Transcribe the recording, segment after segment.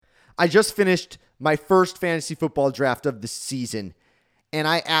I just finished my first fantasy football draft of the season, and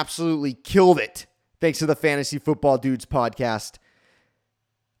I absolutely killed it thanks to the Fantasy Football Dudes podcast.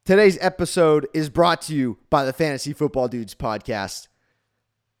 Today's episode is brought to you by the Fantasy Football Dudes podcast.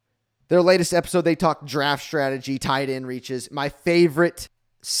 Their latest episode, they talk draft strategy, tight end reaches. My favorite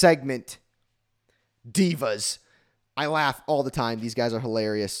segment, Divas. I laugh all the time. These guys are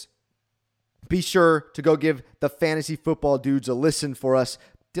hilarious. Be sure to go give the Fantasy Football Dudes a listen for us.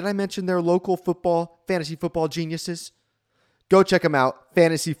 Did I mention their local fantasy football geniuses? Go check them out,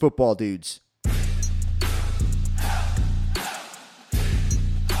 Fantasy Football Dudes.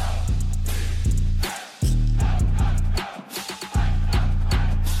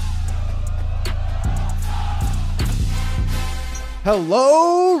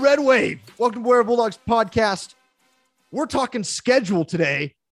 Hello, Red Wave. Welcome to Where Bulldogs podcast. We're talking schedule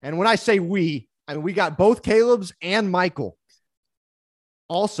today. And when I say we, I mean we got both Caleb's and Michael.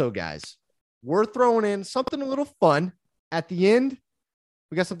 Also, guys, we're throwing in something a little fun at the end.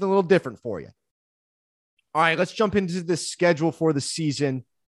 We got something a little different for you. All right, let's jump into the schedule for the season.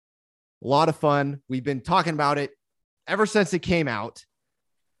 A lot of fun. We've been talking about it ever since it came out.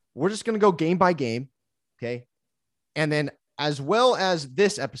 We're just going to go game by game, okay? And then as well as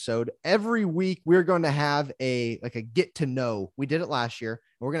this episode, every week we're going to have a get to know. We did it last year.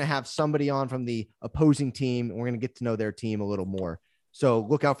 We're going to have somebody on from the opposing team, and we're going to get to know their team a little more. So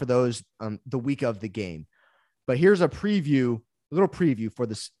look out for those the week of the game. But here's a little preview for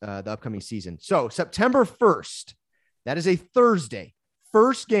this the upcoming season. So September 1st, that is a Thursday,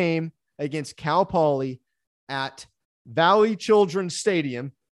 first game against Cal Poly at Valley Children's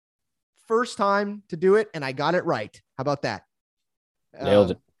Stadium. First time to do it, and I got it right. How about that?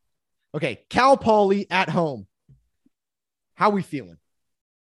 Nailed it. Okay, Cal Poly at home. How we feeling?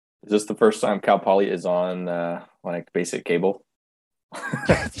 Is this the first time Cal Poly is on basic cable?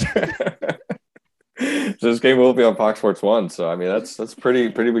 This game will be on Fox Sports 1, so I mean that's pretty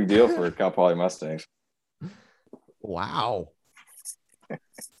big deal for Cal Poly Mustangs. Wow.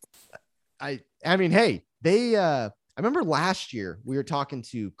 I mean, hey, they I remember last year we were talking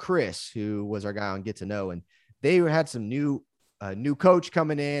to Chris, who was our guy on Get to Know, and they had some new coach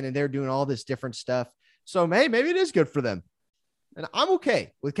coming in, and they're doing all this different stuff. So maybe it is good for them, and I'm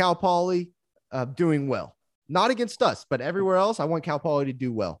okay with Cal Poly doing well. Not against us, but everywhere else, I want Cal Poly to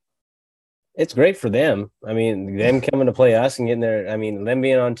do well. It's great for them. I mean, them coming to play us and getting there. I mean, them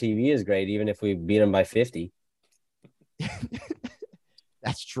being on TV is great, even if we beat them by 50.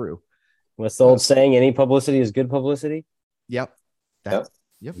 That's true. What's the old saying? Any publicity is good publicity. Yep. Yep.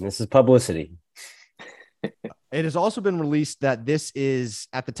 And this is publicity. It has also been released that this is,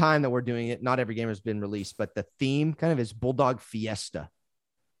 at the time that we're doing it, not every game has been released, but the theme kind of is Bulldog Fiesta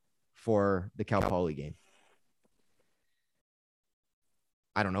for the Cal Poly game.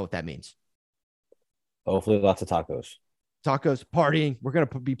 I don't know what that means. Hopefully lots of tacos. Tacos, partying. We're going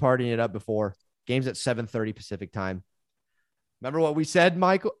to be partying it up before. Game's at 7:30 Pacific time. Remember what we said,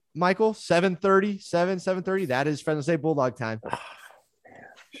 Michael? 7:30? That is Fresno State Bulldog time.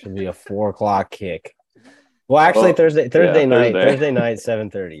 Should be a 4:00 kick. Well, actually, Thursday night,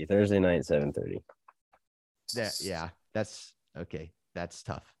 7:30. Thursday night, 7:30. Yeah, that's okay. That's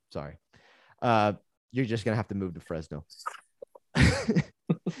tough. Sorry. You're just going to have to move to Fresno.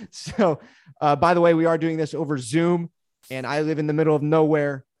 So, by the way, we are doing this over Zoom, and I live in the middle of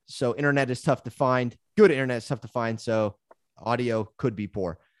nowhere, so internet is tough to find. Good internet is tough to find, so audio could be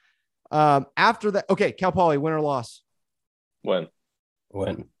poor. After that, okay, Cal Poly, win or loss? Win.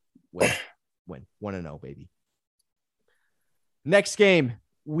 1-0, baby. Next game,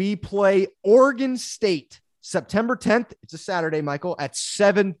 we play Oregon State, September 10th. It's a Saturday, Michael, at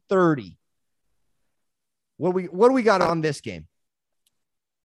 7:30. What do we got on this game?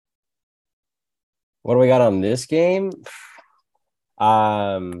 What do we got on this game? I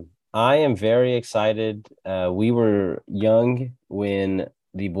am very excited. We were young when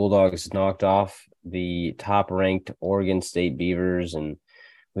the Bulldogs knocked off the top-ranked Oregon State Beavers, and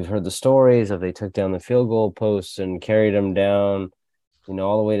we've heard the stories of they took down the field goal posts and carried them down,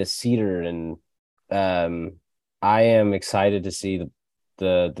 all the way to Cedar. And I am excited to see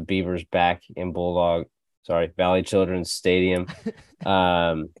the Beavers back in Valley Children's Stadium.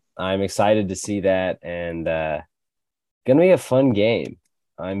 I'm excited to see that, and going to be a fun game.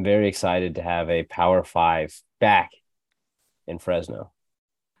 I'm very excited to have a Power 5 back in Fresno.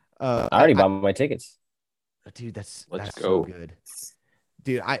 I already bought my tickets. Dude, that's go. So good.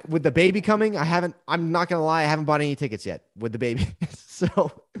 Dude, with the baby coming, I'm not gonna lie, I haven't bought any tickets yet with the baby.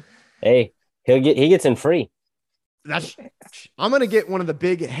 So hey, he gets in free. I'm gonna get one of the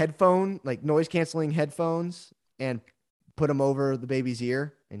big headphone, like noise canceling headphones, and put him over the baby's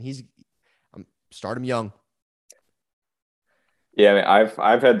ear, and start him young. Yeah, I mean,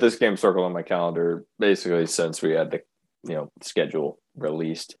 I've had this game circled on my calendar basically since we had the schedule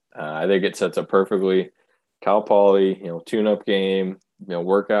released. I think it sets up perfectly. Cal Poly, tune-up game,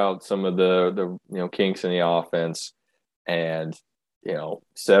 work out some of the kinks in the offense, and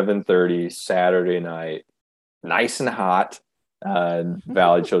 7:30 Saturday night, nice and hot,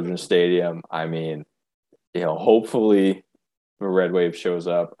 Valley Children's Stadium. I mean, hopefully the Red Wave shows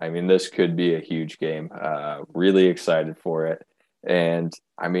up. I mean, this could be a huge game. Really excited for it. And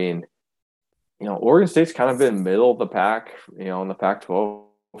I mean, Oregon State's kind of been middle of the pack, in the Pac-12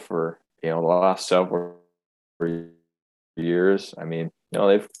 for, the last several years. I mean,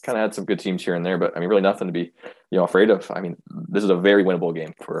 they've kind of had some good teams here and there, but I mean, really nothing to be, afraid of. I mean, this is a very winnable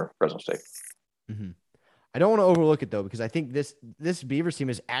game for Fresno State. Mm-hmm. I don't want to overlook it though, because I think this Beavers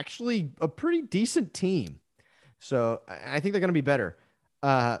team is actually a pretty decent team. So I think they're going to be better.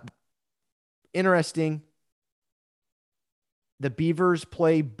 Interesting. The Beavers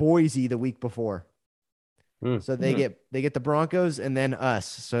play Boise the week before. So they get the Broncos and then us.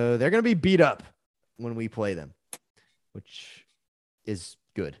 So they're going to be beat up when we play them, which is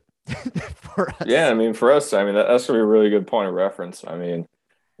good for us. Yeah, I mean, for us, I mean, that's going to be a really good point of reference. I mean,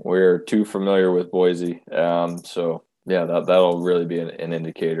 we're too familiar with Boise. So, yeah, that'll really be an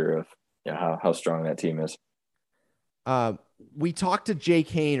indicator of how strong that team is. We talked to Jake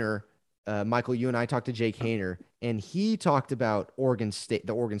Haener. Michael, you and I talked to Jake Haener, and he talked about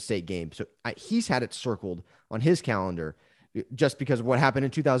the Oregon State game. So he's had it circled on his calendar just because of what happened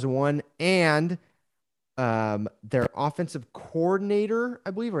in 2001. And their offensive coordinator,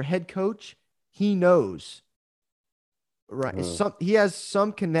 I believe, or head coach, he knows. Right. He has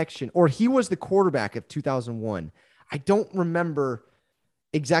some connection, or he was the quarterback of 2001. I don't remember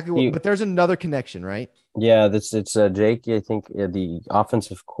exactly what, but there's another connection, right? Yeah, it's Jake. I think the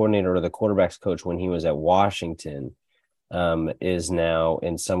offensive coordinator or the quarterback's coach when he was at Washington is now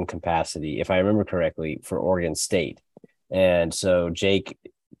in some capacity, if I remember correctly, for Oregon State. And so Jake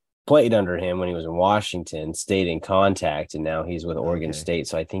played under him when he was in Washington, stayed in contact, and now he's with Oregon State.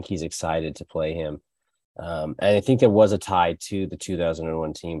 So I think he's excited to play him. And I think there was a tie to the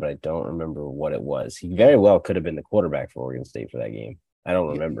 2001 team, but I don't remember what it was. He very well could have been the quarterback for Oregon State for that game. I don't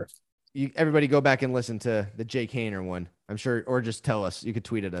remember. Everybody go back and listen to the Jake Haener one, I'm sure, or just tell us. You could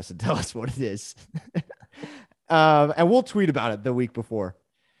tweet at us and tell us what it is. And we'll tweet about it the week before.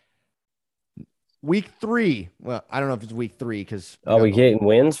 Week 3. Well, I don't know if it's week 3 because we getting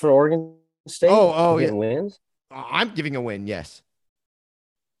wins for Oregon State? Oh, getting wins? I'm giving a win, yes.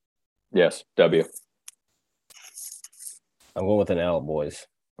 Yes, W. I'm going with an L, boys.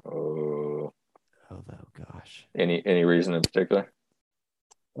 Oh gosh. Any reason in particular?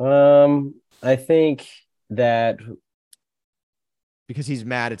 I think that because he's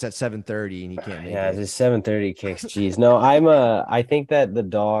mad it's at 7:30 and he can't make it. It's 7:30 kicks. Jeez. No, I think that the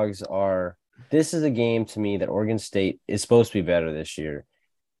Dogs are this is a game to me that Oregon State is supposed to be better this year.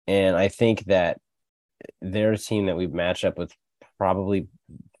 And I think that they're a team that we've matched up with probably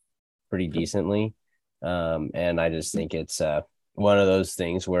pretty decently. And I just think it's one of those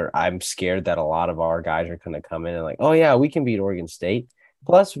things where I'm scared that a lot of our guys are going to come in and like, oh yeah, we can beat Oregon State.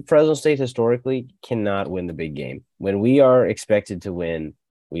 Plus, Fresno State historically cannot win the big game. When we are expected to win,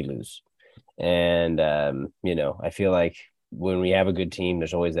 we lose. And, I feel like when we have a good team,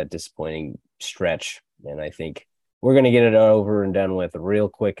 there's always that disappointing stretch. And I think we're going to get it over and done with real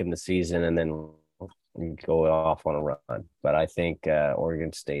quick in the season and then go off on a run. But I think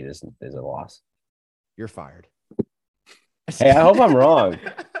Oregon State is a loss. You're fired. Hey, I hope I'm wrong.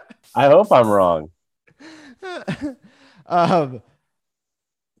 I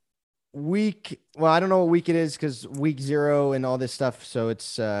don't know what week it is because week 0 and all this stuff. So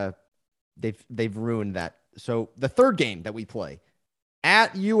it's they've ruined that. So the third game that we play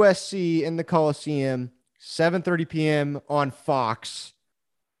at USC in the Coliseum, 7:30 p.m. on Fox.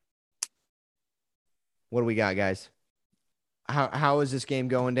 What do we got, guys? How is this game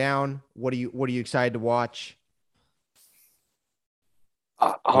going down? What are you excited to watch?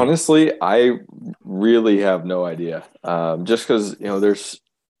 Honestly, I really have no idea. Just because there's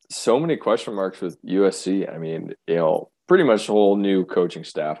so many question marks with USC. I mean, pretty much the whole new coaching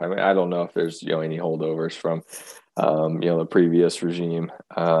staff. I mean, I don't know if there's any holdovers from the previous regime,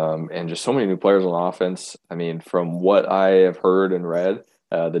 and just so many new players on offense. I mean, from what I have heard and read,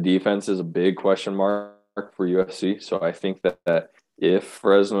 the defense is a big question mark for USC. So I think that if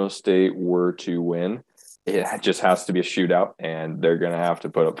Fresno State were to win, it just has to be a shootout, and they're going to have to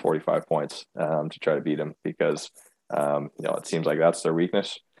put up 45 points to try to beat them because, it seems like that's their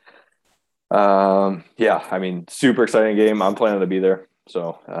weakness. Yeah, I mean, super exciting game. I'm planning to be there.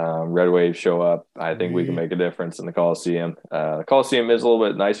 So Red Wave show up. I think we can make a difference in the Coliseum. The Coliseum is a little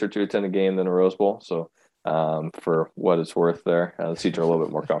bit nicer to attend a game than a Rose Bowl. So for what it's worth there, the seats are a little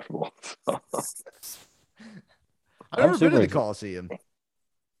bit more comfortable. I've never been to the Coliseum.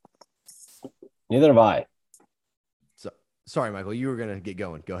 Neither have I. So, sorry, Michael, you were going to get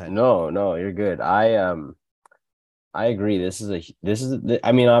going. Go ahead. No, you're good. I agree.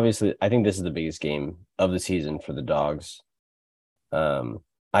 I mean, obviously, I think this is the biggest game of the season for the Dogs.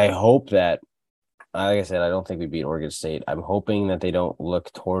 I hope that, like I said, I don't think we beat Oregon State. I'm hoping that they don't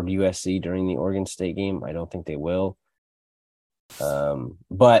look toward USC during the Oregon State game. I don't think they will.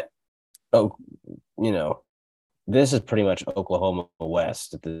 But this is pretty much Oklahoma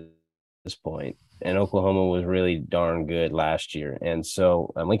West at this point, and Oklahoma was really darn good last year, and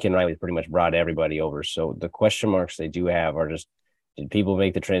so Lincoln Riley pretty much brought everybody over. So the question marks they do have are just, did people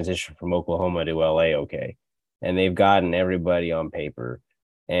make the transition from Oklahoma to LA okay? And they've gotten everybody on paper.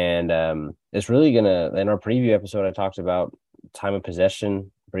 And it's really in our preview episode, I talked about time of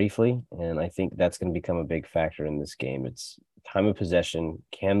possession briefly, and I think that's going to become a big factor in this game. It's time of possession.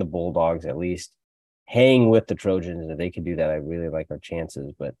 Can the Bulldogs at least hang with the Trojans? If they could do that, I really like our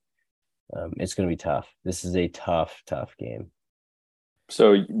chances, but it's going to be tough. This is a tough game.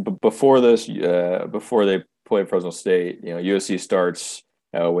 So before this, before they play Fresno State, USC starts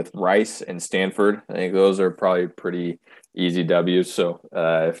with Rice and Stanford. I think those are probably pretty easy W's. So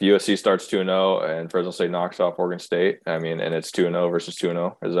if USC starts 2-0 and Fresno State knocks off Oregon State, and it's 2-0 versus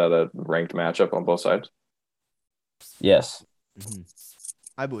 2-0, is that a ranked matchup on both sides? Yes. Mm-hmm.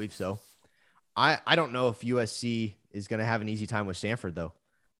 I believe so. I don't know if USC is going to have an easy time with Stanford, though.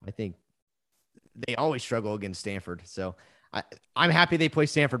 I think they always struggle against Stanford. So I'm happy they play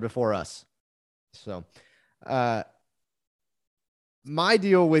Stanford before us. So my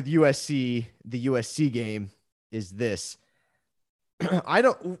deal with USC, the USC game, is this.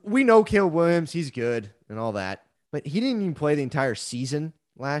 We know Caleb Williams, he's good and all that, but he didn't even play the entire season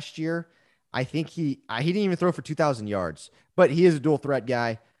last year. I think he didn't even throw for 2,000 yards, but he is a dual threat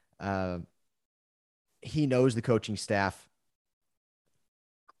guy. He knows the coaching staff.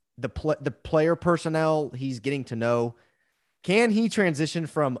 The player personnel he's getting to know. Can he transition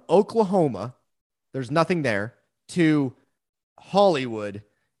from Oklahoma, there's nothing there, to Hollywood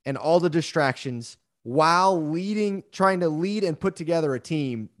and all the distractions while trying to lead and put together a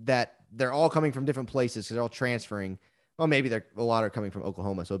team that they're all coming from different places because they're all transferring. Well, maybe a lot are coming from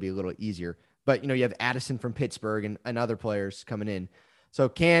Oklahoma, so it'll be a little easier. But, you have Addison from Pittsburgh and other players coming in. So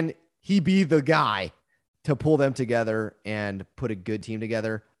can he be the guy to pull them together and put a good team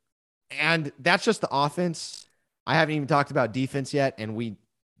together? And that's just the offense. I haven't even talked about defense yet. And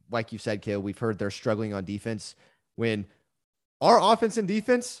like you said, Kale, we've heard they're struggling on defense. When our offense and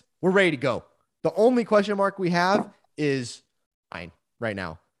defense, we're ready to go. The only question mark we have is line right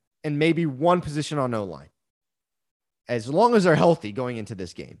now, and maybe one position on O-line, as long as they're healthy going into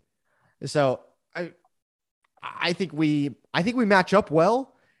this game. So I think we match up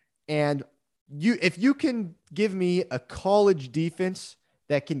well. And if you can give me a college defense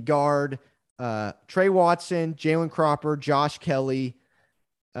that can guard Trey Watson, Jalen Cropper, Josh Kelly,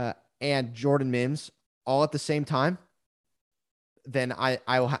 and Jordan Mims all at the same time, then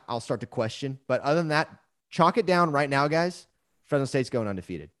I'll start to question. But other than that, chalk it down right now, guys. Fresno State's going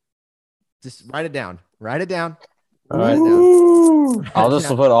undefeated. Just write it down. Write it down. All right. I'll just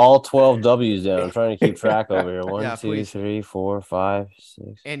put all 12 W's down. I'm trying to keep track over here. 1, 2, 3, 4, 5,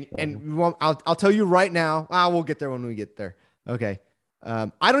 6. And I'll tell you right now. We'll get there when we get there. Okay.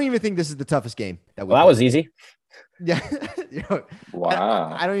 I don't even think this is the toughest game that we. Well, that was easy. Yeah.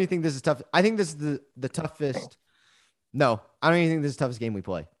 Wow. I don't even think this is tough. I think this is the toughest. No, I don't even think this is the toughest game we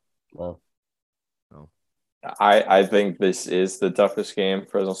play. Well, no. I think this is the toughest game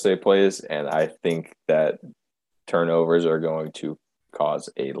Fresno State plays, and I think that turnovers are going to cause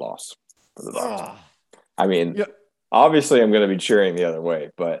a loss for the Dogs. Obviously I'm going to be cheering the other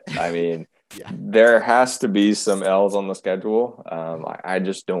way, but there has to be some L's on the schedule. I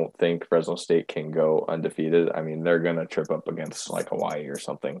just don't think Fresno State can go undefeated. They're going to trip up against like Hawaii or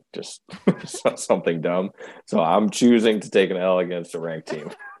something, just something dumb. So I'm choosing to take an L against a ranked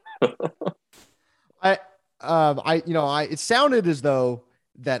team. It sounded as though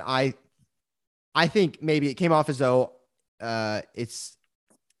that I think maybe it came off as though it's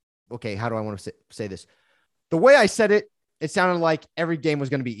okay. How do I want to say this? The way I said it, it sounded like every game was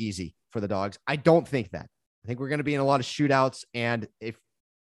going to be easy for the Dogs. I don't think that. I think we're going to be in a lot of shootouts. And if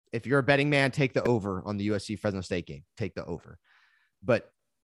you're a betting man, take the over on the USC Fresno State game. Take the over. But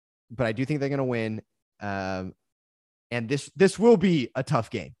I do think they're going to win. And this will be a tough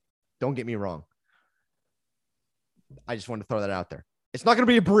game. Don't get me wrong. I just wanted to throw that out there. It's not going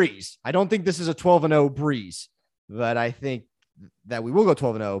to be a breeze. I don't think this is a 12-0 breeze, but I think that we will go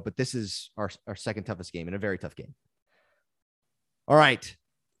 12-0, but this is our second toughest game and a very tough game. All right.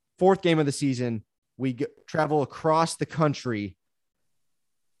 Fourth game of the season. We travel across the country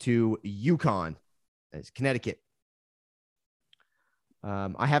to Yukon. It's Connecticut.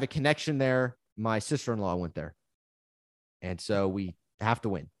 I have a connection there. My sister-in-law went there. And so we have to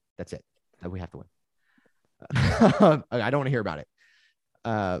win. That's it. We have to win. I don't want to hear about it.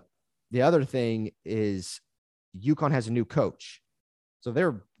 The other thing is Yukon has a new coach. So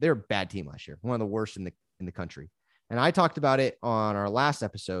they're a bad team last year. One of the worst in the country. And I talked about it on our last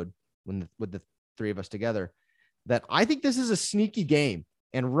episode with the three of us together, that I think this is a sneaky game.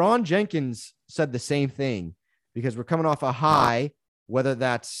 And Ron Jenkins said the same thing, because we're coming off a high, whether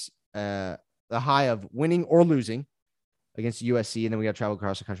that's the high of winning or losing against USC. And then we got to travel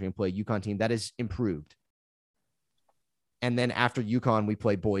across the country and play a Yukon team that is improved. And then after Yukon, we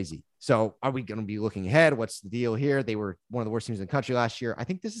play Boise. So are we going to be looking ahead? What's the deal here? They were one of the worst teams in the country last year. I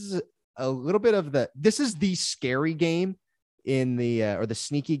think this is a little bit of this is the scary game in the, or the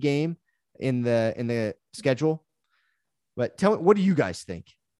sneaky game in the schedule. But tell me, what do you guys think?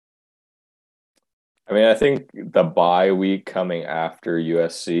 I mean, I think the bye week coming after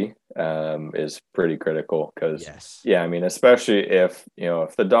USC is pretty critical because, yeah, I mean, especially if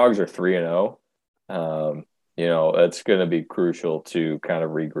the Dogs are 3-0, it's going to be crucial to kind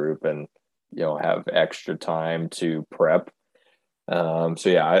of regroup and, have extra time to prep. So,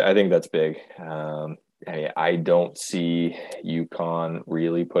 yeah, I think that's big. I don't see UConn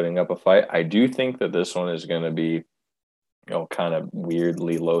really putting up a fight. I do think that this one is going to be, kind of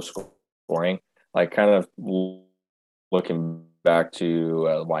weirdly low scoring. Like kind of looking back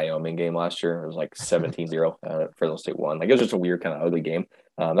to Wyoming game last year, it was like 17-0. Fresno State won. Like it was just a weird kind of ugly game.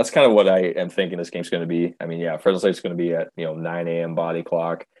 That's kind of what I am thinking this game's going to be. I mean, yeah, Fresno State's going to be at 9 a.m. body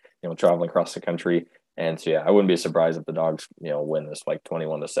clock, traveling across the country. And so, yeah, I wouldn't be surprised if the Dogs, win this like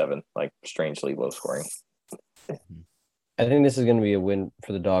 21-7, like strangely low scoring. I think this is going to be a win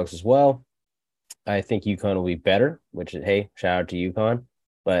for the Dogs as well. I think UConn will be better, which is, hey, shout out to UConn.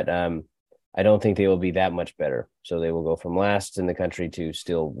 But I don't think they will be that much better. So they will go from last in the country to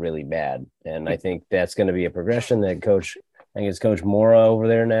still really bad. And I think that's going to be a progression that I think it's Coach Mora over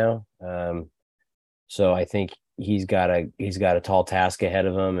there now. So I think he's got a tall task ahead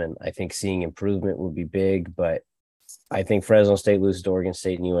of him. And I think seeing improvement would be big. But I think Fresno State loses to Oregon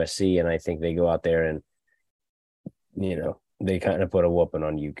State and USC. And I think they go out there and, they kind of put a whooping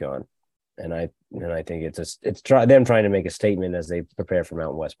on UConn. And I think it's them trying to make a statement as they prepare for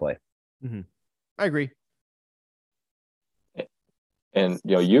Mountain West play. Mm-hmm. I agree. And,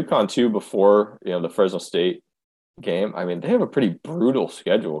 UConn too, before, the Fresno State game, I mean, they have a pretty brutal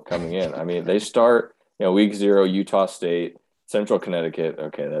schedule coming in. I mean, they start, week 0, Utah State, Central Connecticut.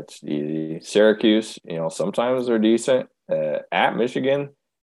 Okay, that's easy. Syracuse, sometimes they're decent. At Michigan,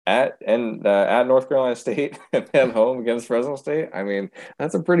 at North Carolina State, and then home against Fresno State. I mean,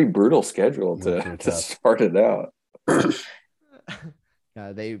 that's a pretty brutal schedule to start it out.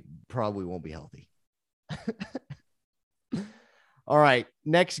 They probably won't be healthy. All right,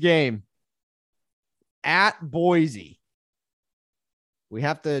 next game. At Boise. We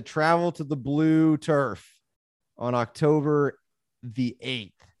have to travel to the Blue Turf on October the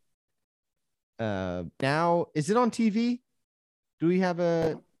 8th. Now, is it on TV? Do we have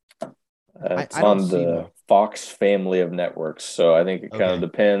a... It's on the Fox family of networks, so I think it kind of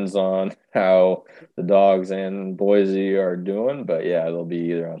depends on how the Dogs and Boise are doing. But yeah, it'll be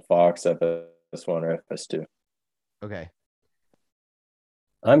either on Fox, FS1, or FS2. Okay.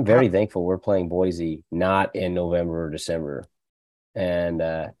 I'm very thankful we're playing Boise not in November or December, and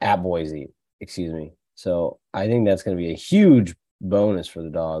at Boise, excuse me. So I think that's going to be a huge bonus for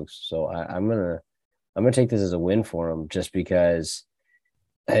the Dogs. So I'm gonna take this as a win for them, just because.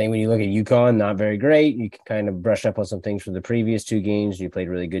 I think when you look at UConn, not very great. You can kind of brush up on some things from the previous 2 games. You played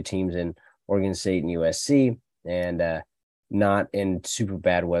really good teams in Oregon State and USC, and not in super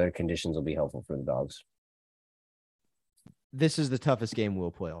bad weather conditions will be helpful for the Dogs. This is the toughest game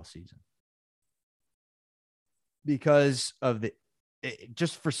we'll play all season because of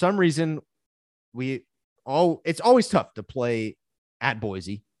just for some reason, it's always tough to play at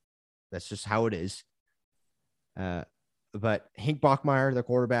Boise. That's just how it is. But Hank Bachmeier, the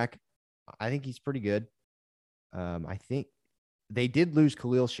quarterback, I think he's pretty good. I think they did lose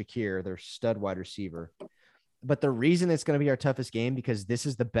Khalil Shakir, their stud wide receiver. But the reason it's going to be our toughest game because this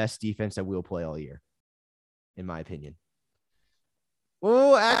is the best defense that we'll play all year, in my opinion.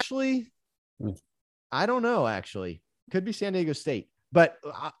 Well, actually, I don't know, actually. Could be San Diego State. But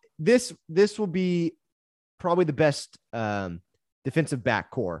this will be probably the best defensive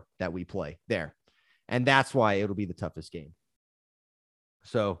back core that we play there. And that's why it'll be the toughest game.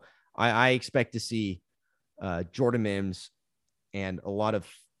 So I expect to see Jordan Mims and a lot of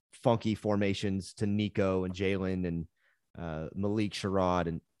funky formations to Nico and Jalen and Malik Sherrod.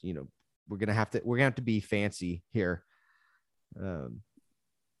 And, we're going to have to be fancy here and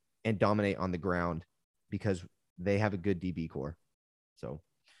dominate on the ground because they have a good DB core. So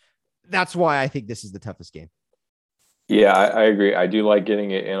that's why I think this is the toughest game. Yeah, I agree. I do like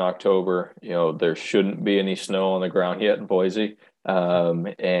getting it in October. There shouldn't be any snow on the ground yet in Boise. But I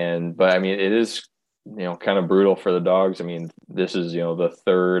mean, it is, kind of brutal for the Dogs. I mean, this is, the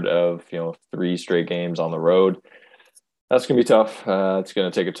third of, 3 straight games on the road. That's going to be tough. It's going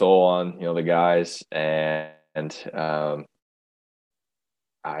to take a toll on, the guys.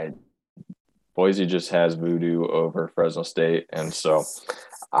 Boise just has voodoo over Fresno State. And so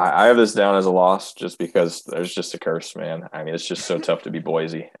I have this down as a loss just because there's just a curse, man. I mean, it's just so tough to be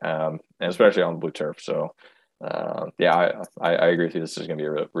Boise, and especially on the blue turf. So, I agree with you. This is going to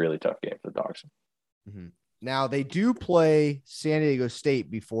be a really tough game for the Dogs. Mm-hmm. Now, they do play San Diego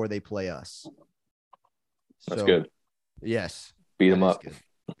State before they play us. That's good. Yes. Beat them up.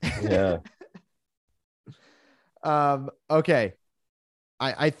 Yeah. Okay.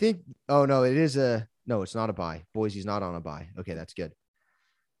 I think – oh, no, it's not a bye. Boise's not on a bye. Okay, that's good.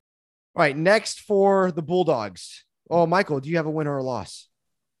 All right, next for the Bulldogs. Oh, Michael, do you have a win or a loss?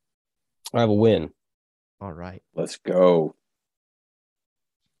 I have a win. All right. Let's go.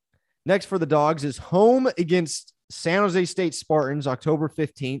 Next for the Dogs is home against San Jose State Spartans, October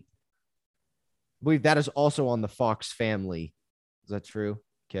 15th. I believe that is also on the Fox Family. Is that true?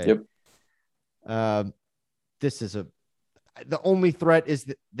 Okay. Yep. The only threat is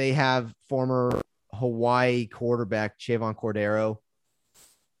that they have former Hawaii quarterback Chavon Cordero.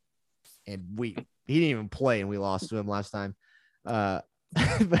 And he didn't even play, and we lost to him last time. But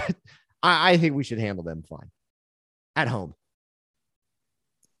I think we should handle them fine at home.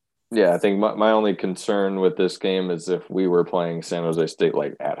 Yeah, I think my only concern with this game is if we were playing San Jose State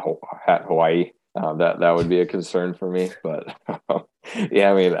like at Hawaii, that would be a concern for me. But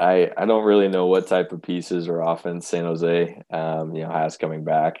yeah, I mean, I don't really know what type of pieces or offense San Jose has coming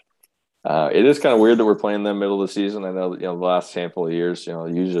back. It is kind of weird that we're playing them middle of the season. I know, the last handful of years,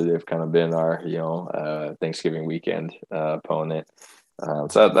 usually they've kind of been our, Thanksgiving weekend opponent.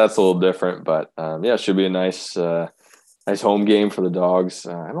 So that's a little different, but it should be a nice home game for the Dogs.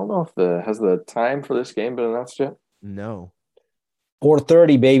 I don't know if has the time for this game been announced yet? No.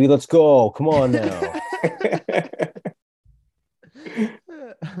 4:30, baby. Let's go. Come on now.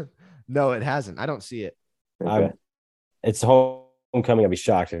 No, it hasn't. I don't see it. Okay. It's homecoming. I'd be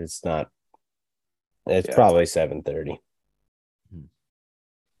shocked if it's not. It's probably 7:30.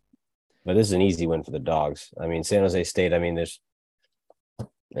 But this is an easy win for the Dogs. I mean, San Jose State. I mean,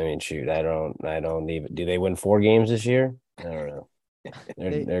 shoot. I don't even. Do they win 4 games this year? I don't know.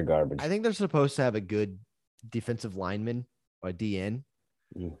 They're garbage. I think they're supposed to have a good defensive lineman or DN.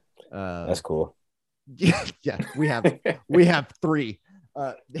 That's cool. Yeah, we have 3,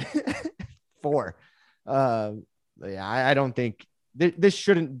 4. I don't think this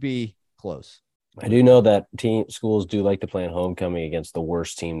shouldn't be close. I do know that schools do like to play on homecoming against the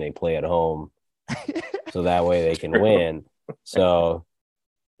worst team they play at home, so that way they can win. So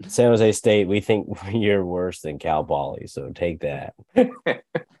San Jose State, we think you're worse than Cal Poly, so take that.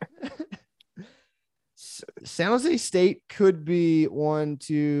 San Jose State could be 1,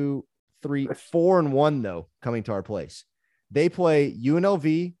 2, 3, 4-1 though coming to our place. They play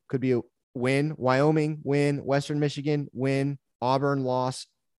UNLV, could be a win, Wyoming win, Western Michigan win, Auburn loss,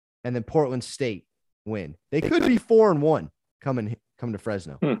 and then Portland State win. They could be 4-1 coming to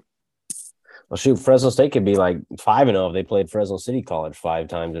Fresno. Well, shoot, Fresno State could be like 5-0 if they played Fresno City College 5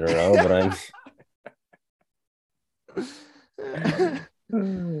 times in a row. But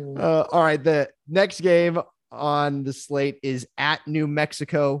all right, the next game on the slate is at New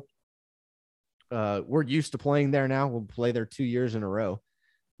Mexico. We're used to playing there now. We'll play there 2 years in a row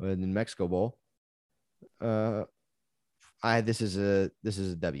in the Mexico Bowl. This is a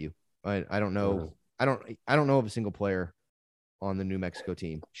W. I don't know. I don't know of a single player on the New Mexico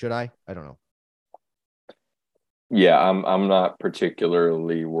team. Should I? I don't know. Yeah, I'm not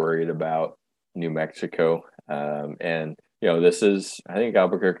particularly worried about New Mexico. And this is, I think,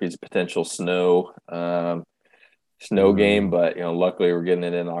 Albuquerque's potential snow game, but luckily we're getting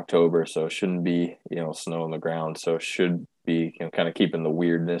it in October, so it shouldn't be snow on the ground. So it should be kind of keeping the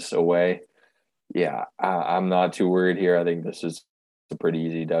weirdness away. Yeah, I'm not too worried here. I think this is a pretty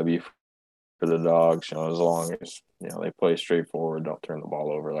easy W for the Dogs. As long as they play straightforward, don't turn the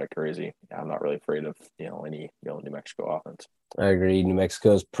ball over like crazy. I'm not really afraid of any New Mexico offense. I agree. New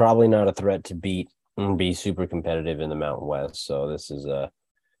Mexico is probably not a threat to beat and be super competitive in the Mountain West. So this is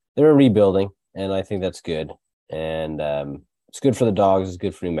they're rebuilding, and I think that's good. And it's good for the Dogs. It's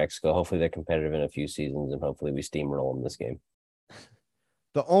good for New Mexico. Hopefully they're competitive in a few seasons, and hopefully we steamroll them this game.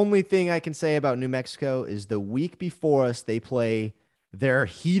 The only thing I can say about New Mexico is the week before us, they play their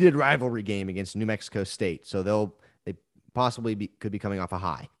heated rivalry game against New Mexico State. So they possibly could be coming off a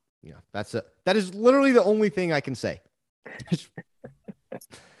high. That is literally the only thing I can say.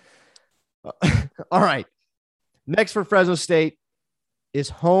 All right. Next for Fresno State is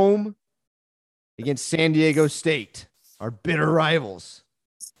home against San Diego State, our bitter rivals.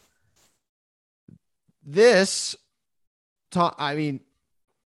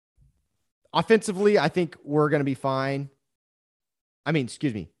 Offensively, I think we're going to be fine.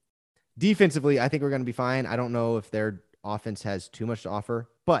 Defensively, I think we're going to be fine. I don't know if their offense has too much to offer,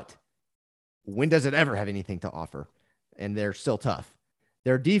 but when does it ever have anything to offer? And they're still tough.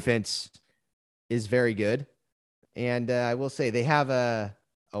 Their defense is very good. And I will say they have a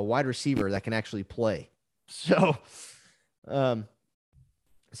wide receiver that can actually play. So San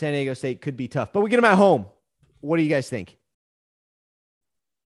Diego State could be tough, but we get them at home. What do you guys think?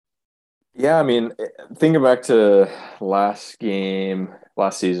 Yeah, thinking back to last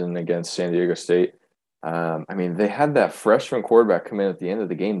season against San Diego State, they had that freshman quarterback come in at the end of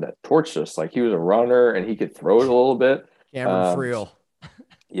the game that torched us. Like, he was a runner and he could throw it a little bit. Cameron Friel.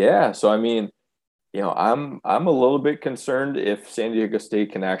 Yeah, so I'm a little bit concerned if San Diego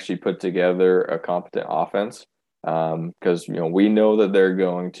State can actually put together a competent offense, because we know that they're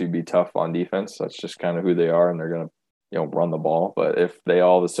going to be tough on defense. That's just kind of who they are, and they're going to run the ball. But if they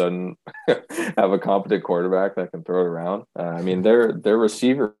all of a sudden have a competent quarterback that can throw it around, their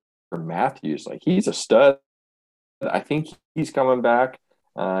receiver Matthews, like, he's a stud. I think he's coming back.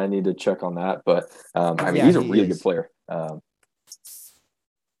 I need to check on that, but he's a really good player.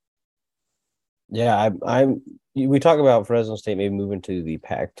 We talk about Fresno State maybe moving to the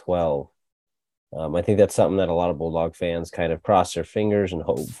Pac-12. I think that's something that a lot of Bulldog fans kind of cross their fingers and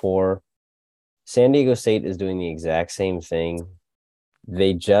hope for. San Diego State is doing the exact same thing.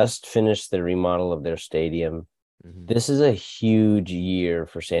 They just finished the remodel of their stadium. Mm-hmm. This is a huge year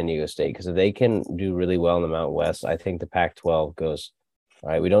for San Diego State, because if they can do really well in the Mountain West, I think the Pac-12 goes,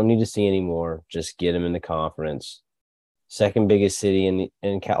 all right, we don't need to see anymore. Just get them in the conference. Second biggest city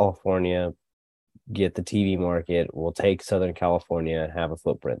in California. Get the TV market. We'll take Southern California, have a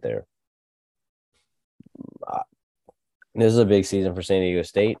footprint there. This is a big season for San Diego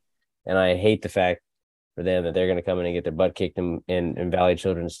State, and I hate the fact for them that they're going to come in and get their butt kicked in Valley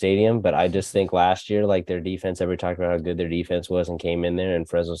Children's Stadium. But I just think last year, like, their defense, everybody talked about how good their defense was and came in there, and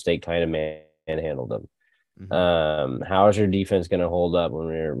Fresno State kind of manhandled them. Mm-hmm. How is your defense going to hold up when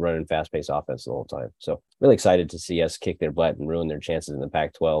we're running fast-paced offense the whole time? So really excited to see us kick their butt and ruin their chances in the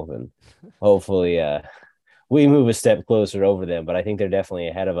Pac-12, and hopefully we move a step closer over them. But I think they're definitely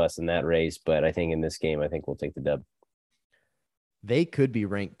ahead of us in that race. But I think in this game, I think we'll take the dub. They could be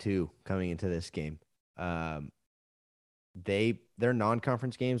ranked 2 coming into this game. Their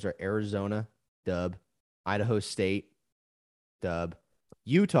non-conference games are Arizona, dub, Idaho State, dub,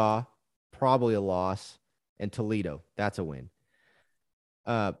 Utah, probably a loss, and Toledo. That's a win.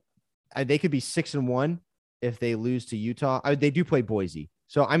 They could be 6-1 if they lose to Utah. They do play Boise.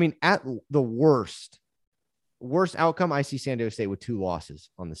 So, at the worst outcome, I see San Diego State with 2 losses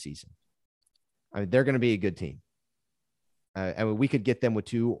on the season. They're going to be a good team. We could get them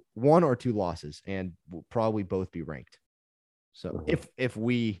with 1 or 2 losses, and we'll probably both be ranked. So if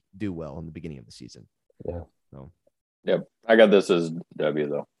we do well in the beginning of the season. Yeah. So. Yep. I got this as W,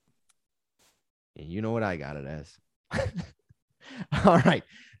 though. And you know what I got it as. All right.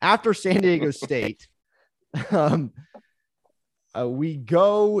 After San Diego State, we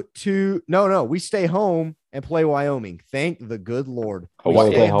go to we stay home and play Wyoming. Thank the good Lord.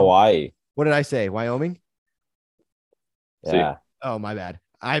 Hawaii. What did I say? Wyoming? Yeah. Oh, my bad.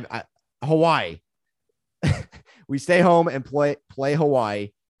 Hawaii. We stay home and play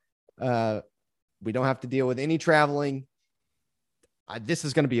Hawaii. We don't have to deal with any traveling. This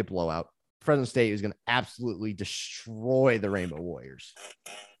is going to be a blowout. Fresno State is going to absolutely destroy the Rainbow Warriors.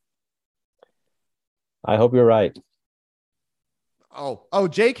 I hope you're right. Oh,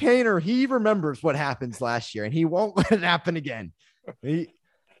 Jake Haener, he remembers what happens last year, and he won't let it happen again.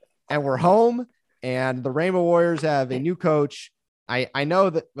 And we're home, and the Rainbow Warriors have a new coach. I know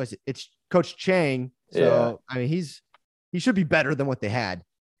that it's Coach Chang. So, yeah. He should be better than what they had,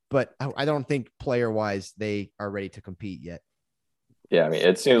 but I don't think player-wise they are ready to compete yet. Yeah, I mean,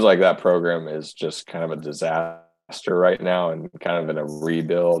 it seems like that program is just kind of a disaster right now and kind of in a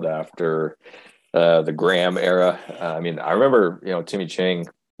rebuild after the Graham era. I mean, I remember, Timmy Chang,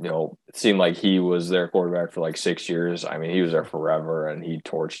 it seemed like he was their quarterback for like 6 years. I mean, he was there forever and he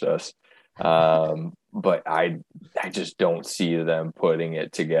torched us. But I just don't see them putting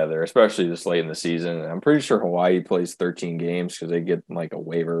it together, especially this late in the season. And I'm pretty sure Hawaii plays 13 games because they get like a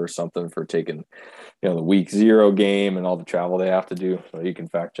waiver or something for taking, the week 0 game and all the travel they have to do. So you can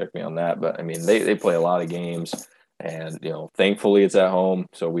fact check me on that. But I mean, they play a lot of games. And, thankfully it's at home,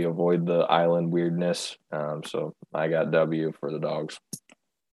 so we avoid the island weirdness. So I got W for the Dogs.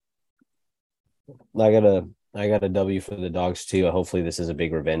 I got a W for the Dogs too. Hopefully this is a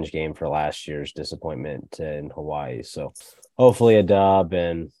big revenge game for last year's disappointment in Hawaii. So hopefully a dub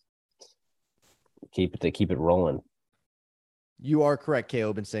and keep it rolling. You are correct,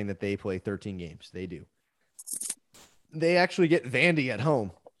 Caleb, in saying that they play 13 games. They do. They actually get Vandy at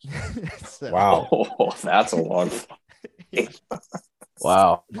home. So. Wow. Oh, that's a long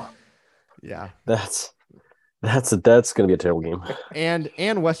Wow. Yeah. That's gonna be a terrible game.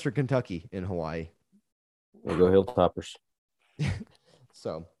 And Western Kentucky in Hawaii. We'll go Hilltoppers.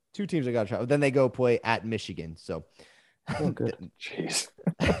 So 2 teams that got to travel. Then they go play at Michigan. So good. Jeez.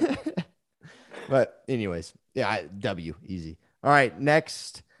 But anyways, yeah, W, easy. All right,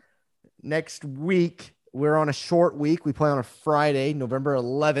 next week. We're on a short week. We play on a Friday, November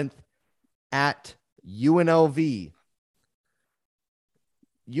 11th at UNLV.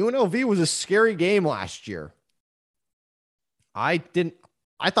 UNLV was a scary game last year. I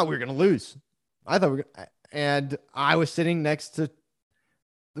thought we were going to lose. And I was sitting next to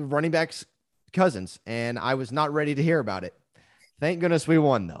the running back's cousins, and I was not ready to hear about it. Thank goodness we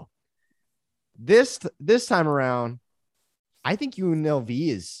won, though. This time around, I think UNLV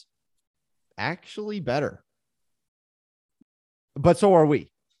is actually better. But so are we.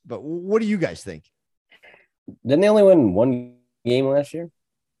 But what do you guys think? Didn't they only win 1 game last year?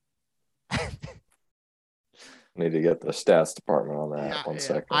 Need to get the stats department on that 1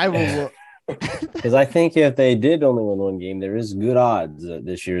 second. I will look. Because I think if they did only win 1 game, there is good odds that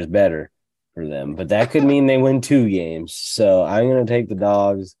this year is better for them. But that could mean they win 2 games. So I'm going to take the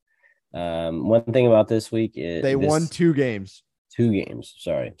Dogs. One thing about this week is they won 2 games. 2 games,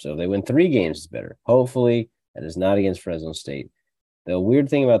 sorry. So if they win 3 games, it's better. Hopefully, that is not against Fresno State. The weird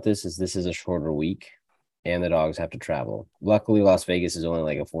thing about this is a shorter week, and the Dogs have to travel. Luckily, Las Vegas is only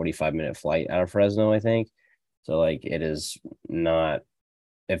like a 45-minute flight out of Fresno, I think. So, like, it is not,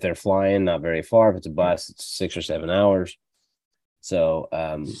 if they're flying, not very far. If it's a bus, it's 6 or 7 hours. So,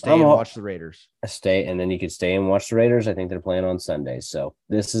 stay and watch the Raiders. Stay, and then you could stay and watch the Raiders. I think they're playing on Sunday. So,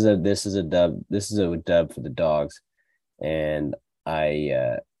 this is a dub. This is a dub for the Dogs. And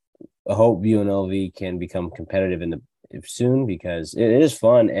I hope UNLV can become competitive soon because it is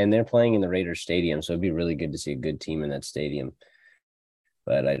fun, and they're playing in the Raiders Stadium, so it'd be really good to see a good team in that stadium.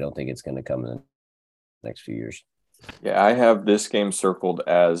 But I don't think it's going to come in the next few years. Yeah, I have this game circled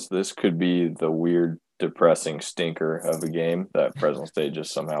as this could be the weird, depressing stinker of a game that Fresno State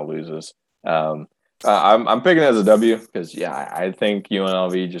just somehow loses. I'm picking it as a W because, I think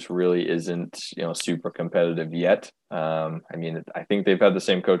UNLV just really isn't, super competitive yet. I mean, I think they've had the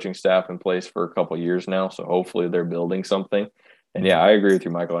same coaching staff in place for a couple of years now, so hopefully they're building something. And I agree with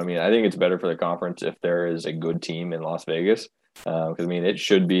you, Michael. I mean, I think it's better for the conference if there is a good team in Las Vegas. Because I mean, it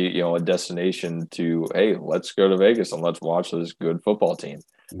should be, a destination to, hey, let's go to Vegas and let's watch this good football team.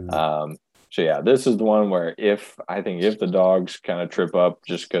 Mm-hmm. So this is the one where if the Dogs kind of trip up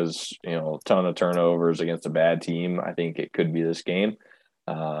just because, a ton of turnovers against a bad team, I think it could be this game.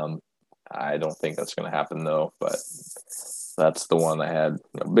 I don't think that's going to happen though, but that's the one that had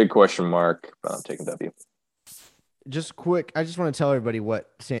a big question mark. But I'm taking W. Just quick, I just want to tell everybody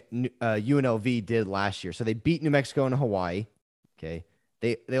what UNLV did last year. So they beat New Mexico and Hawaii. Okay.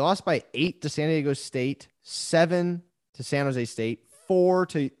 They lost by 8 to San Diego State, 7 to San Jose State, 4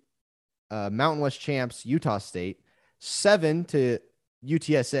 to Mountain West champs Utah State, 7 to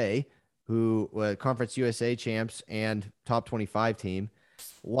UTSA, who were Conference USA champs and top 25 team,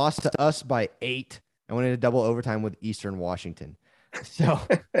 lost to us by 8 and went into double overtime with Eastern Washington. So,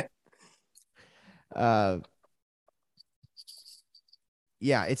 it'll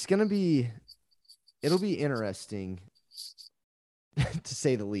be interesting to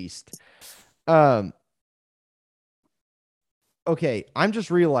say the least. Okay, I'm just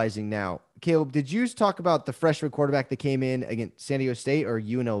realizing now, Caleb, did you talk about the freshman quarterback that came in against San Diego State or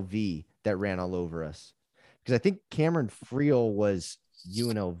UNLV that ran all over us? Because I think Cameron Friel was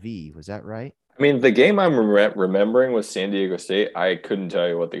UNLV. Was that right? I mean, the game I'm remembering was San Diego State. I couldn't tell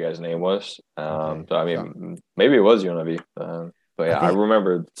you what the guy's name was. Okay. So, I mean, maybe it was UNLV. But But yeah, I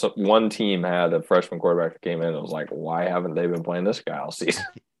remember one team had a freshman quarterback that came in and was like, why haven't they been playing this guy all season?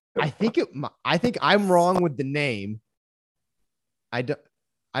 I think I'm wrong with the name. I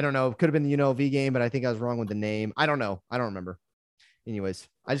don't know. It could have been the UNLV game, but I think I was wrong with the name. I don't know. I don't remember. Anyways,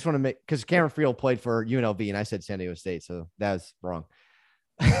 I just want to make, because Cameron Field played for UNLV and I said San Diego State, so that was wrong.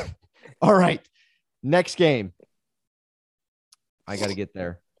 All right. Next game. I got to get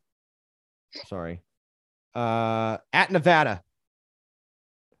there. Sorry. At Nevada.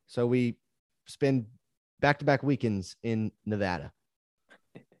 So we spend back-to-back weekends in Nevada.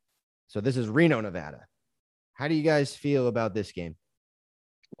 So this is Reno, Nevada. How do you guys feel about this game?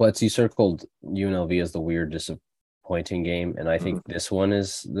 Well, you circled UNLV as the weird, disappointing game, and I think this one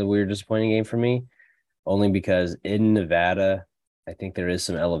is the weird, disappointing game for me, only because in Nevada, I think there is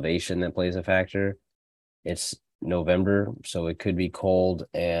some elevation that plays a factor. It's November, so it could be cold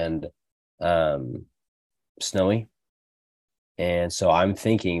and snowy. And so I'm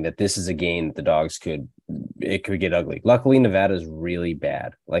thinking that this is a game that the Dogs could get ugly. Luckily, Nevada is really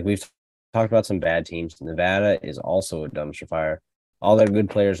bad. Like we've talked about some bad teams. Nevada is also a dumpster fire. All their good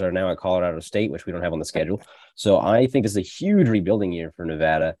players are now at Colorado State, which we don't have on the schedule. So I think it's a huge rebuilding year for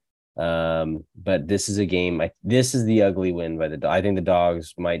Nevada. But this is a game. This is the ugly win by I think the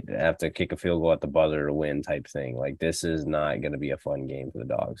Dogs might have to kick a field goal at the buzzer to win type thing. Like this is not going to be a fun game for the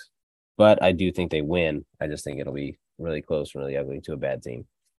Dogs. But I do think they win. I just think it'll be really close and really ugly to a bad team.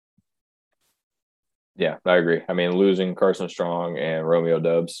 Yeah, I agree. I mean, losing Carson Strong and Romeo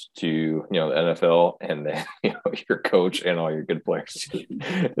Dubs to, the NFL, and then, your coach and all your good players to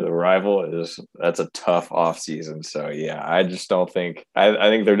the rival that's a tough offseason. So yeah, I just don't think, I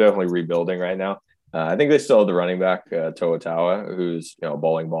think they're definitely rebuilding right now. I think they still have the running back, Toa Taua, who's, a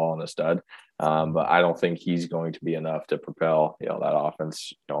bowling ball and a stud. But I don't think he's going to be enough to propel, that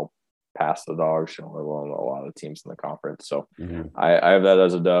offense, past the Dogs, let alone a lot of teams in the conference. So I have that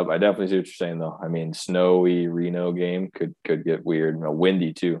as a dub. I definitely see what you're saying, though. I mean, snowy Reno game could get weird.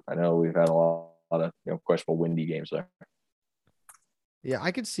 Windy too. I know we've had a lot of questionable windy games there. Yeah,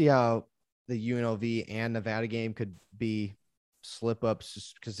 I could see how the UNLV and Nevada game could be slip ups,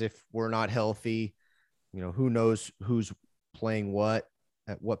 just because if we're not healthy, who knows who's playing what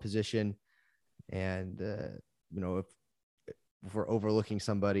at what position, and if we're overlooking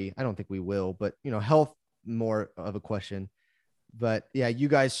somebody, I don't think we will, but health more of a question. But yeah, you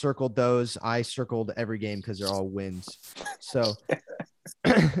guys circled those. I circled every game because they're all wins. So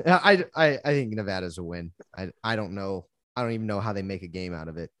I think Nevada's a win. I don't know. I don't even know how they make a game out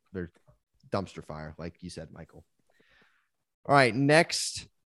of it. They're dumpster fire, like you said, Michael. All right, next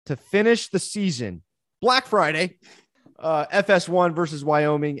to finish the season, Black Friday, FS1 versus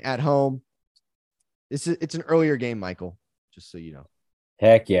Wyoming at home. It's an earlier game, Michael, just so you know.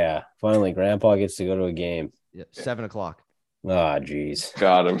 Heck yeah. Finally, Grandpa gets to go to a game. Yeah, 7:00. Ah, geez.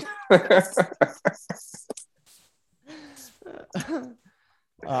 Got him.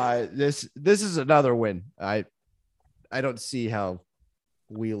 This is another win. I don't see how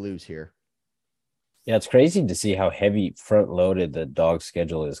we lose here. Yeah, it's crazy to see how heavy front loaded the Dogs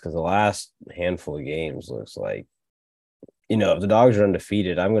schedule is, because the last handful of games looks like, if the Dogs are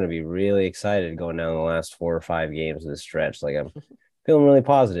undefeated, I'm going to be really excited going down the last 4 or 5 games of this stretch. Like I'm feeling really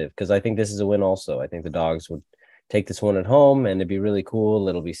positive because I think this is a win also. I think the Dogs would take this one at home and it'd be really cool.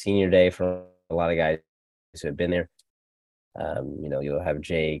 It'll be senior day for a lot of guys who have been there. You'll have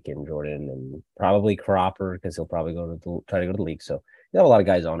Jake and Jordan and probably Cropper because he'll probably try to go to the league. So you have a lot of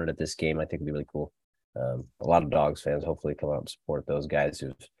guys honored at this game. I think it'd be really cool. A lot of Dogs fans hopefully come out and support those guys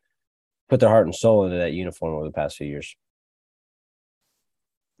who've put their heart and soul into that uniform over the past few years.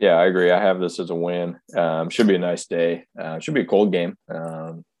 Yeah, I agree. I have this as a win. Should be a nice day. Should be a cold game.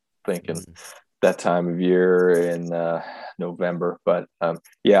 Thinking that time of year in November. But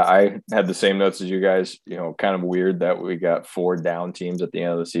yeah, I had the same notes as you guys. Kind of weird that we got 4 down teams at the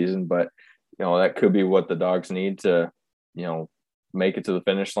end of the season, but that could be what the Dogs need to make it to the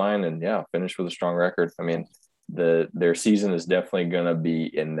finish line and finish with a strong record. I mean, their season is definitely going to be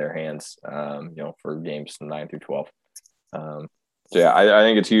in their hands. For games 9 through 12. So yeah, I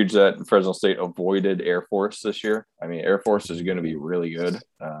think it's huge that Fresno State avoided Air Force this year. I mean, Air Force is going to be really good.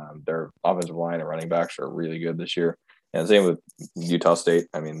 Their offensive line and running backs are really good this year. And same with Utah State.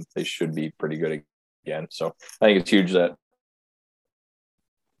 I mean, they should be pretty good again. So I think it's huge that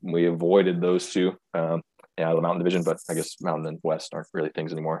we avoided those two. The Mountain Division, but I guess Mountain and West aren't really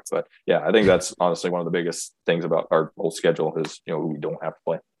things anymore. But yeah, I think that's honestly one of the biggest things about our whole schedule is, we don't have to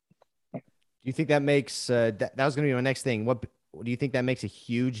play. Do you think that makes that was going to be my next thing? What do you think that makes a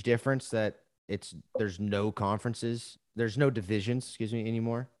huge difference that there's no conferences, there's no divisions,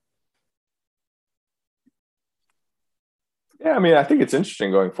 anymore? Yeah, I mean, I think it's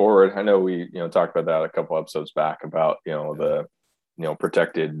interesting going forward. I know we, talked about that a couple episodes back about, the,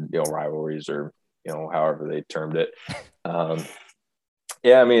 protected, rivalries or, however they termed it.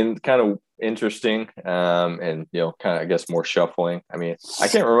 Yeah, I mean, kind of interesting, and kind of I guess more shuffling. I mean, I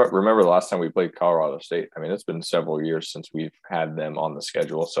can't remember the last time we played Colorado State. I mean, it's been several years since we've had them on the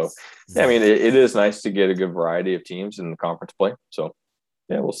schedule. So, yeah, I mean, it is nice to get a good variety of teams in the conference play. So,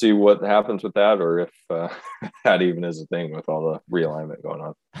 yeah, we'll see what happens with that, or if that even is a thing with all the realignment going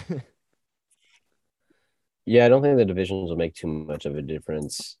on. Yeah, I don't think the divisions will make too much of a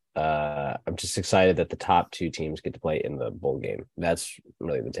difference. I'm just excited that the top two teams get to play in the bowl game. That's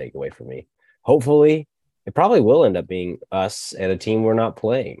really the takeaway for me. Hopefully, it probably will end up being us and a team we're not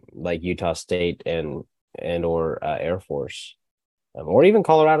playing, like Utah State or Air Force, or even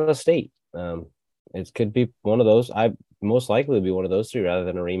Colorado State. It could be one of those. I most likely will be one of those three rather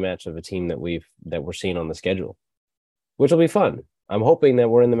than a rematch of a team that we're seeing on the schedule, which will be fun. I'm hoping that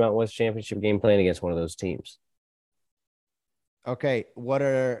we're in the Mountain West Championship game playing against one of those teams. Okay, what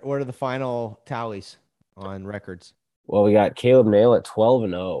are the final tallies on records? Well, we got Caleb Nail at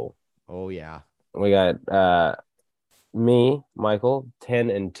 12-0. Oh yeah. We got me, Michael,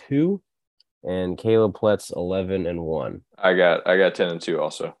 10-2, and Caleb Pletz 11-1. I got 10-2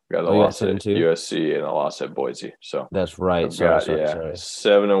 also. Got a loss at USC and a loss at Boise. So that's right. Sorry.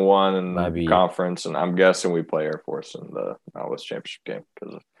 7-1 in conference, and I'm guessing we play Air Force in the Mountain West Championship game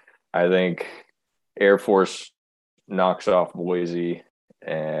because I think Air Force knocks off Boise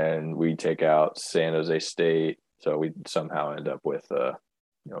and we take out San Jose State, so we somehow end up with a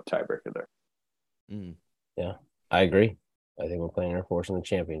tiebreaker there. Yeah, I agree. I think we're playing Air Force in the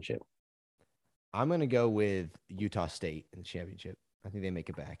championship. I'm going to go with Utah State in the championship. I think they make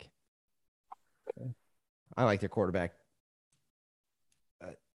it back. Okay. I like their quarterback.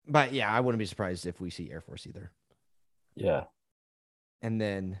 But, yeah, I wouldn't be surprised if we see Air Force either. Yeah. And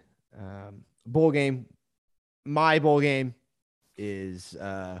then bowl game. My bowl game is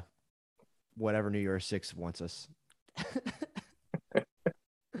whatever New Year's 6 wants us.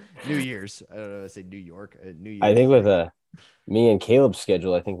 New Year's. I don't know. I say New York. New Year's. I think with me and Caleb's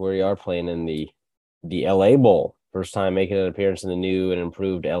schedule, I think we are playing in the LA Bowl. First time making an appearance in the new and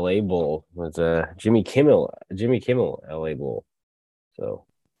improved LA Bowl with Jimmy Kimmel LA Bowl. So,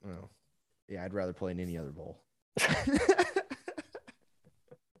 yeah, I'd rather play in any other bowl.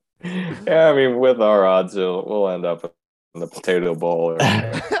 Yeah, I mean, with our odds, we'll end up in the Potato Bowl or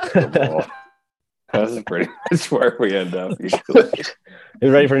the bowl. That's pretty much where we end up usually.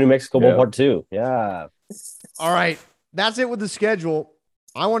 You're ready for New Mexico Bowl Part 2. Yeah. All right. That's it with the schedule.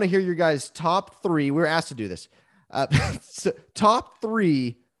 I want to hear your guys' top 3. We were asked to do this. So top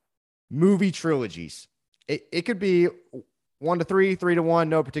 3 movie trilogies. It could be 1 to 3, 3 to 1,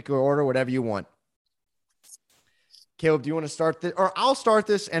 no particular order, whatever you want. Caleb, do you want to start this? Or I'll start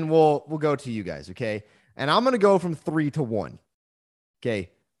this and we'll go to you guys, okay? And I'm going to go from 3 to 1.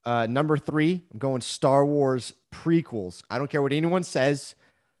 Okay. Number 3, I'm going Star Wars prequels. I don't care what anyone says.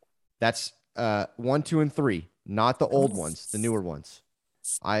 That's 1, 2, and 3, not the old ones, the newer ones.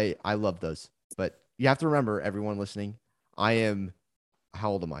 I love those. But you have to remember, everyone listening, how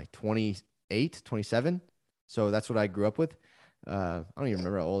old am I? 28, 27? So that's what I grew up with. I don't even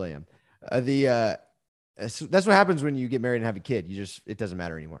remember how old I am. That's what happens when you get married and have a kid. It doesn't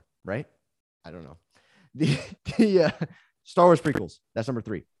matter anymore, right? I don't know. The Star Wars prequels. That's number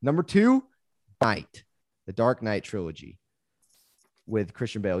 3. Number 2, the Dark Knight trilogy with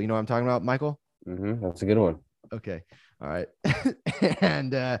Christian Bale. You know what I'm talking about, Michael? Mm-hmm. That's a good one. Okay. All right.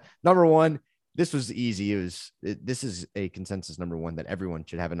 And number 1, this was easy. This is a consensus number 1 that everyone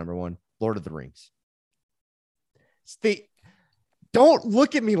should have a number 1, Lord of the Rings. Don't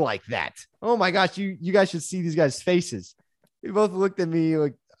look at me like that. Oh my gosh. You guys should see these guys' faces. You both looked at me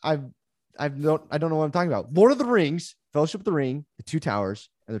like I don't know what I'm talking about. Lord of the Rings, Fellowship of the Ring, The Two Towers,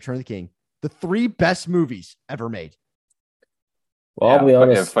 and The Return of the King. The 3 best movies ever made. Well, I'll be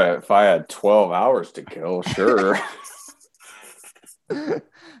honest. If I had 12 hours to kill, sure.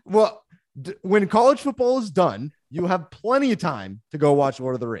 Well, when college football is done, you'll have plenty of time to go watch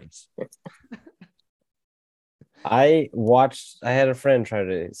Lord of the Rings. I had a friend try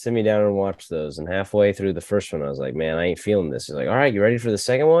to sit me down and watch those, and halfway through the first one, I was like, man, I ain't feeling this. He's like, all right, you ready for the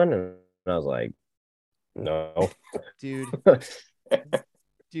second one? And I was like, no. Dude,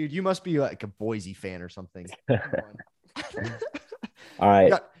 you must be like a Boise fan or something. All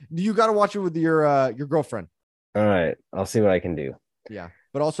right. You got to watch it with your girlfriend. All right. I'll see what I can do. Yeah.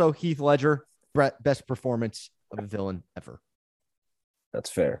 But also Heath Ledger, best performance of a villain ever. That's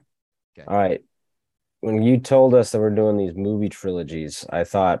fair. Okay. All right. When you told us that we're doing these movie trilogies, I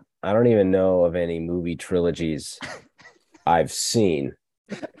thought, I don't even know of any movie trilogies I've seen.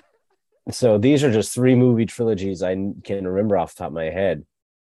 So these are just 3 movie trilogies I can remember off the top of my head.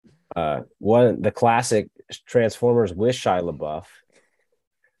 One, the classic Transformers with Shia LaBeouf.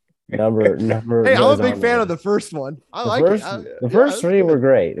 Number Hey, I'm a was big on fan there. of the first one. I The like it. first, the first That's 3 were good.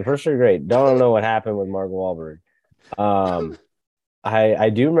 great. The first 3 were great. Don't know what happened with Mark Wahlberg. Um, I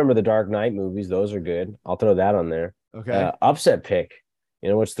do remember the Dark Knight movies. Those are good. I'll throw that on there. Okay. Upset pick. You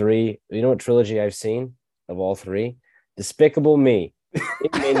know what's 3? You know what trilogy I've seen of all 3? Despicable Me.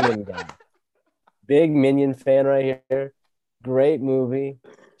 Big Minion guy. Big Minion fan right here. Great movie.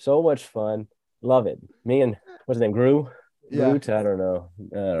 So much fun. Love it. Me and what's his name? Gru? Yeah. Groot? I don't know.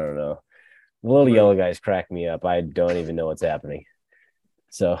 The little Groot. yellow guys crack me up. I don't even know what's happening.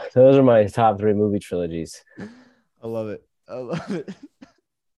 So those are my top 3 movie trilogies. I love it. I love it.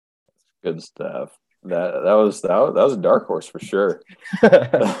 Good stuff. That was a dark horse for sure.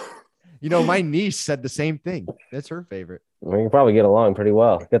 You know, my niece said the same thing. That's her favorite. We can probably get along pretty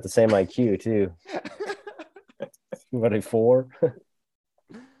well. Got the same IQ too. What, 4?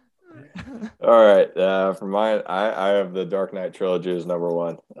 All right. For mine, I have the Dark Knight trilogy as number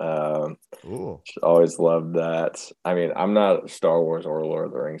 1. Ooh. Always loved that. I mean, I'm not a Star Wars or Lord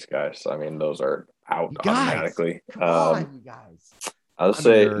of the Rings guy, so I mean, those are out You guys, automatically. Come on, you guys. I'll I'm a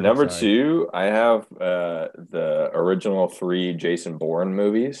say nerd, I'm number sorry. 2, I have the original 3 Jason Bourne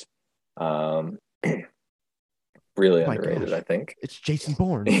movies. Really Oh my underrated, gosh. I think. It's Jason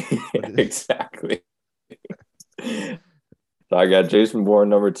Bourne. Exactly. So I got Jason Bourne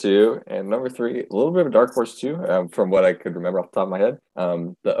number 2, and number 3, a little bit of a dark horse too, from what I could remember off the top of my head.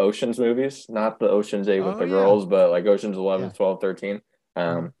 The Ocean's movies, not the Ocean's 8 with Oh, the yeah. girls, but like Ocean's 11, Yeah. 12, 13.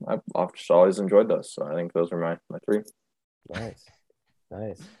 I've just always enjoyed those, so I think those are my 3.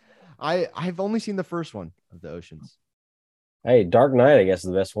 Nice. I've only seen the first one of the Oceans. Hey, Dark Knight, I guess,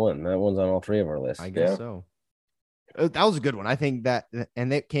 is the best one. That one's on all 3 of our lists. I guess so. That was a good one. I think that,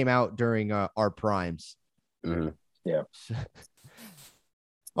 and it came out during our primes. Mm-hmm. Yeah.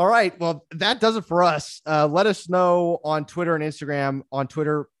 All right. Well, that does it for us. Let us know on Twitter and Instagram. On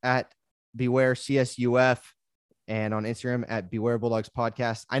Twitter at Beware CSUF and on Instagram at Beware Bulldogs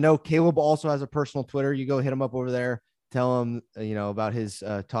Podcast. I know Caleb also has a personal Twitter. You go hit him up over there. Tell him, about his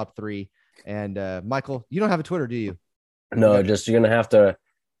top 3. And Michael, you don't have a Twitter, do you? No, Okay. just you're going to have to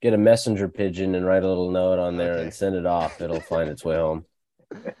get a messenger pigeon and write a little note on there Okay. and send it off. It'll find its way home.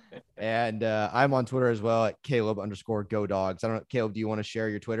 And I'm on Twitter as well at Caleb_GoDogs. I don't know, Caleb, do you want to share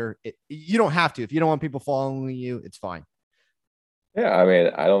your Twitter? You don't have to. If you don't want people following you, it's fine. Yeah, I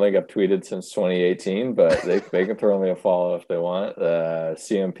mean, I don't think I've tweeted since 2018, but they can throw me a follow if they want.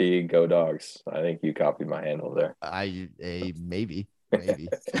 CMP Go Dogs. I think you copied my handle there. Maybe.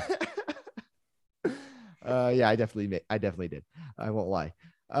 Yeah, I definitely did. I won't lie.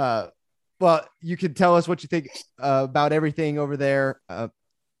 Well, you can tell us what you think about everything over there.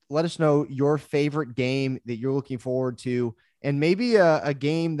 Let us know your favorite game that you're looking forward to, and maybe a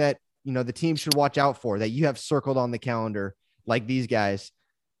game that the team should watch out for that you have circled on the calendar, like these guys,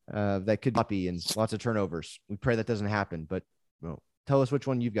 that could be and lots of turnovers. We pray that doesn't happen, but tell us which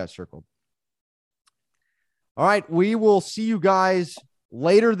one you've got circled. All right, we will see you guys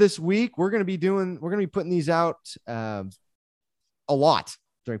later this week. We're going to be putting these out a lot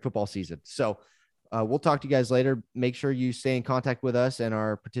during football season. So we'll talk to you guys later. Make sure you stay in contact with us and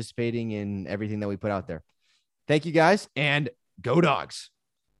are participating in everything that we put out there. Thank you guys, and go Dogs.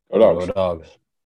 Go Dogs. Go Dogs.